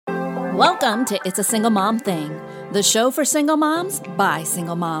Welcome to It's a Single Mom Thing, the show for single moms by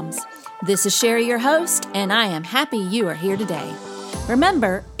single moms. This is Sherry, your host, and I am happy you are here today.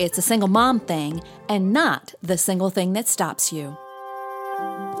 Remember, it's a single mom thing and not the single thing that stops you.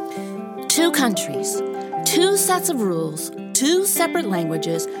 2 countries, 2 sets of rules, 2 separate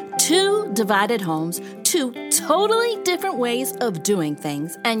languages, 2 divided homes, 2 totally different ways of doing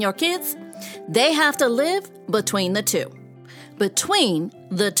things, and your kids, they have to live between the 2. Between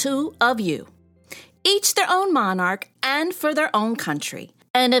the 2 of you. Each their own monarch and for their own country.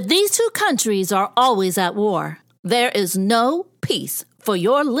 And if these 2 countries are always at war, there is no peace for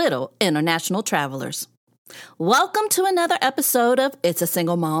your little international travelers. Welcome to another episode of It's a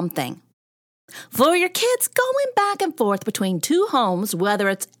Single Mom Thing. For your kids going back and forth between 2 homes, whether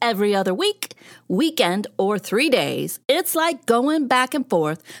it's every other week, weekend, or 3 days, it's like going back and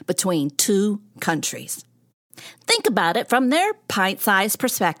forth between 2 countries. Think about it from their pint-sized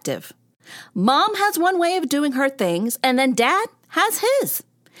perspective. Mom has one way of doing her things, and then Dad has his.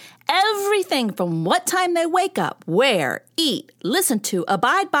 Everything from what time they wake up, where, eat, listen to,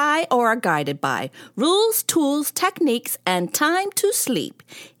 abide by, or are guided by, rules, tools, techniques, and time to sleep.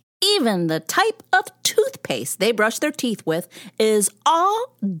 Even the type of toothpaste they brush their teeth with is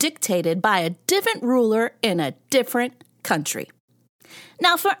all dictated by a different ruler in a different country.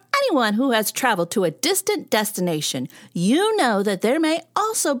 Now, for anyone who has traveled to a distant destination, you know that there may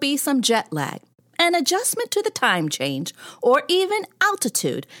also be some jet lag, an adjustment to the time change, or even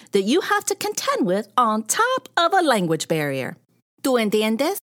altitude that you have to contend with on top of a language barrier. ¿Tú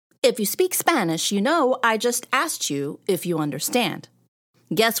entiendes? If you speak Spanish, you know I just asked you if you understand.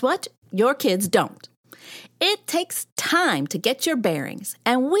 Guess what? Your kids don't. It takes time to get your bearings,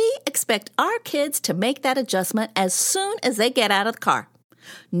 and we expect our kids to make that adjustment as soon as they get out of the car.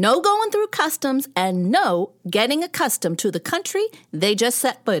 No going through customs and no getting accustomed to the country they just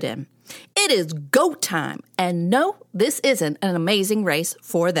set foot in. It is go time, and no, this isn't an amazing race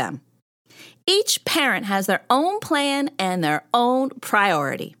for them. Each parent has their own plan and their own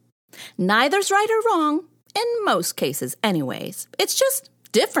priority. Neither's right or wrong, in most cases anyways. It's just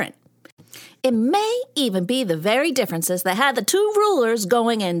different. It may even be the very differences that had the 2 rulers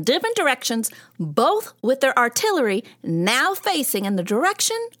going in different directions, both with their artillery now facing in the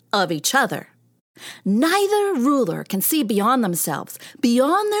direction of each other. Neither ruler can see beyond themselves,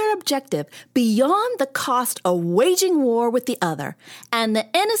 beyond their objective, beyond the cost of waging war with the other, and the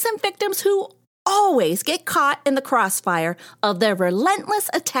innocent victims who always get caught in the crossfire of their relentless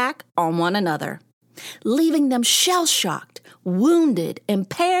attack on one another, leaving them shell-shocked, wounded,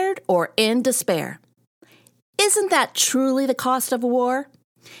 impaired, or in despair. Isn't that truly the cost of war?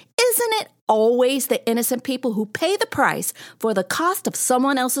 Isn't it always the innocent people who pay the price for the cost of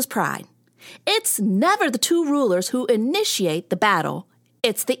someone else's pride? It's never the 2 rulers who initiate the battle.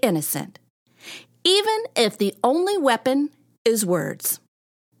 It's the innocent. Even if the only weapon is words.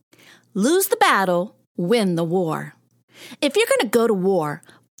 Lose the battle, win the war. If you're going to go to war,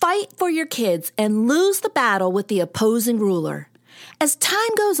 fight for your kids and lose the battle with the opposing ruler. As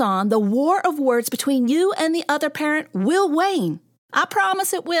time goes on, the war of words between you and the other parent will wane. I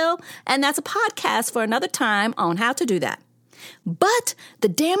promise it will, and that's a podcast for another time on how to do that. But the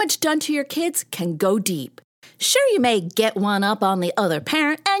damage done to your kids can go deep. Sure, you may get one up on the other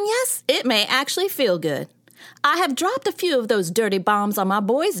parent, and yes, it may actually feel good. I have dropped a few of those dirty bombs on my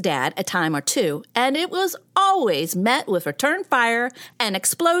boy's dad a time or 2, and it was always met with return fire and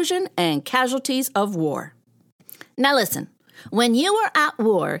explosion and casualties of war. Now listen, when you are at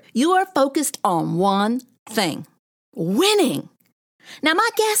war, you are focused on one thing: winning. Now my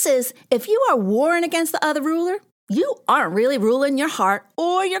guess is if you are warring against the other ruler, you aren't really ruling your heart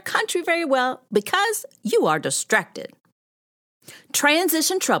or your country very well because you are distracted.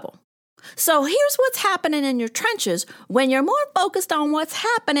 Transition trouble. So here's what's happening in your trenches when you're more focused on what's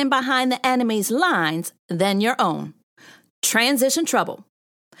happening behind the enemy's lines than your own. Transition trouble.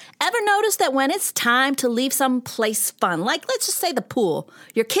 Ever notice that when it's time to leave some place fun, like let's just say the pool,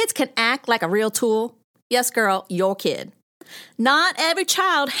 your kids can act like a real tool? Yes, girl, your kid. Not every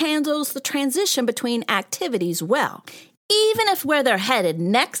child handles the transition between activities well. Even if where they're headed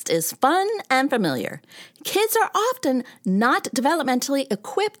next is fun and familiar, kids are often not developmentally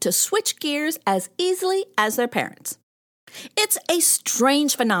equipped to switch gears as easily as their parents. It's a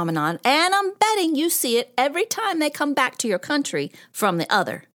strange phenomenon, and I'm betting you see it every time they come back to your country from the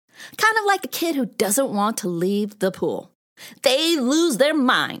other. Kind of like a kid who doesn't want to leave the pool. They lose their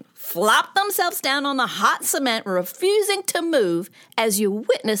mind, flop themselves down on the hot cement, refusing to move as you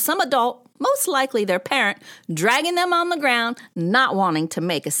witness some adult, most likely their parent, dragging them on the ground, not wanting to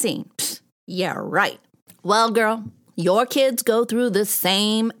make a scene. Psst, yeah, right. Well, girl, Your kids go through the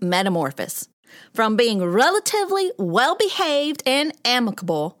same metamorphosis, from being relatively well-behaved and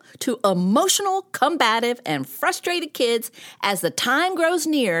amicable to emotional, combative, and frustrated kids as the time grows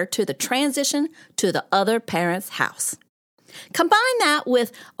near to the transition to the other parent's house. Combine that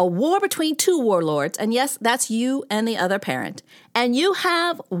with a war between two warlords, and yes, that's you and the other parent, and you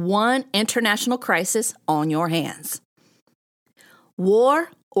have one international crisis on your hands.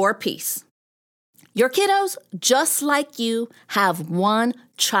 War or peace? Your kiddos, just like you, have one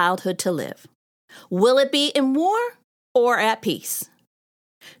childhood to live. Will it be in war or at peace?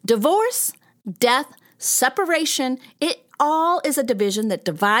 Divorce, death, separation, it all is a division that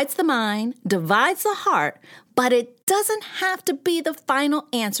divides the mind, divides the heart, but it doesn't have to be the final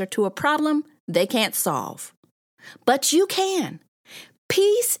answer to a problem they can't solve. But you can.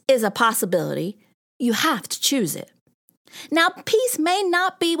 Peace is a possibility. You have to choose it. Now, peace may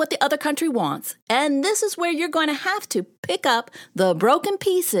not be what the other country wants, and this is where you're going to have to pick up the broken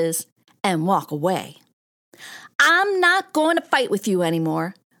pieces and walk away. I'm not going to fight with you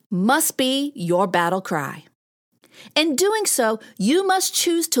anymore must be your battle cry. In doing so, you must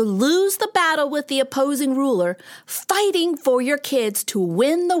choose to lose the battle with the opposing ruler, fighting for your kids to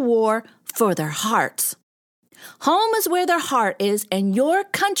win the war for their hearts. Home is where their heart is, and your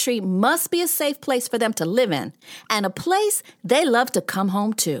country must be a safe place for them to live in, and a place they love to come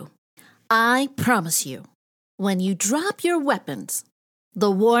home to. I promise you, when you drop your weapons,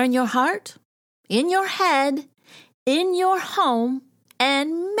 the war in your heart, in your head, in your home,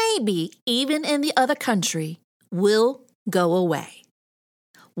 and maybe even in the other country, will go away.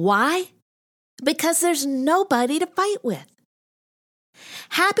 Why? Because there's nobody to fight with.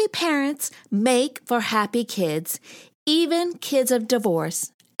 Happy parents make for happy kids, even kids of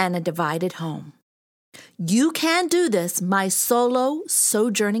divorce and a divided home. You can do this, my solo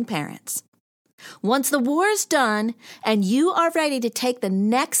sojourning parents. Once the war is done and you are ready to take the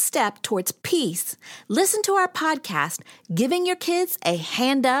next step towards peace, listen to our podcast, Giving Your Kids a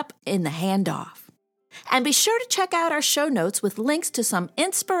Hand Up in the Handoff. And be sure to check out our show notes with links to some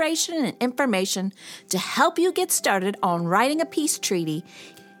inspiration and information to help you get started on writing a peace treaty,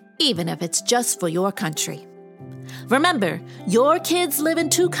 even if it's just for your country. Remember, your kids live in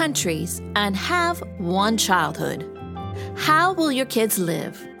two countries and have one childhood. How will your kids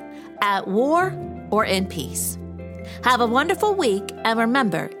live? At war or in peace? Have a wonderful week, and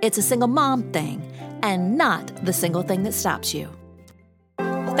remember, it's a single mom thing and not the single thing that stops you.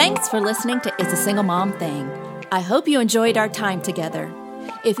 Thanks for listening to It's a Single Mom Thing. I hope you enjoyed our time together.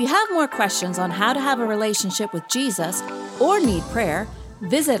 If you have more questions on how to have a relationship with Jesus or need prayer,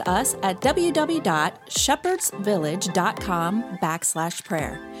 visit us at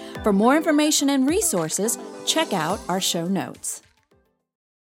www.shepherdsvillage.com/prayer. For more information and resources, check out our show notes.